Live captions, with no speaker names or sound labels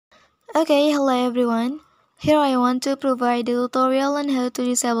Okay, hello everyone. Here I want to provide a tutorial on how to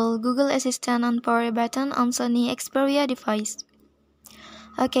disable Google Assistant on power button on Sony Xperia device.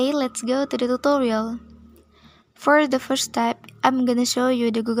 Okay, let's go to the tutorial. For the first step, I'm gonna show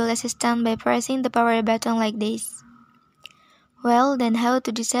you the Google Assistant by pressing the power button like this. Well, then how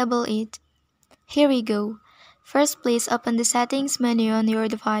to disable it? Here we go. First, please open the settings menu on your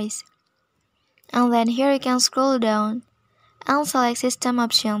device. And then here you can scroll down and select system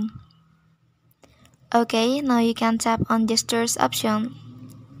option. Okay, now you can tap on gestures option.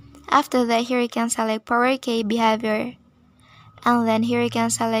 After that, here you can select power key behavior. And then here you can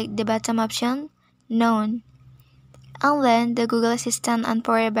select the bottom option, none. And then the Google Assistant and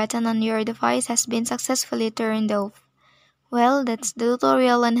power button on your device has been successfully turned off. Well, that's the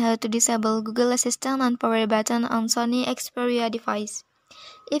tutorial on how to disable Google Assistant and power button on Sony Xperia device.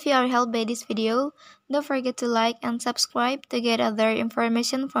 If you are helped by this video, don't forget to like and subscribe to get other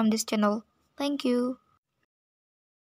information from this channel. Thank you.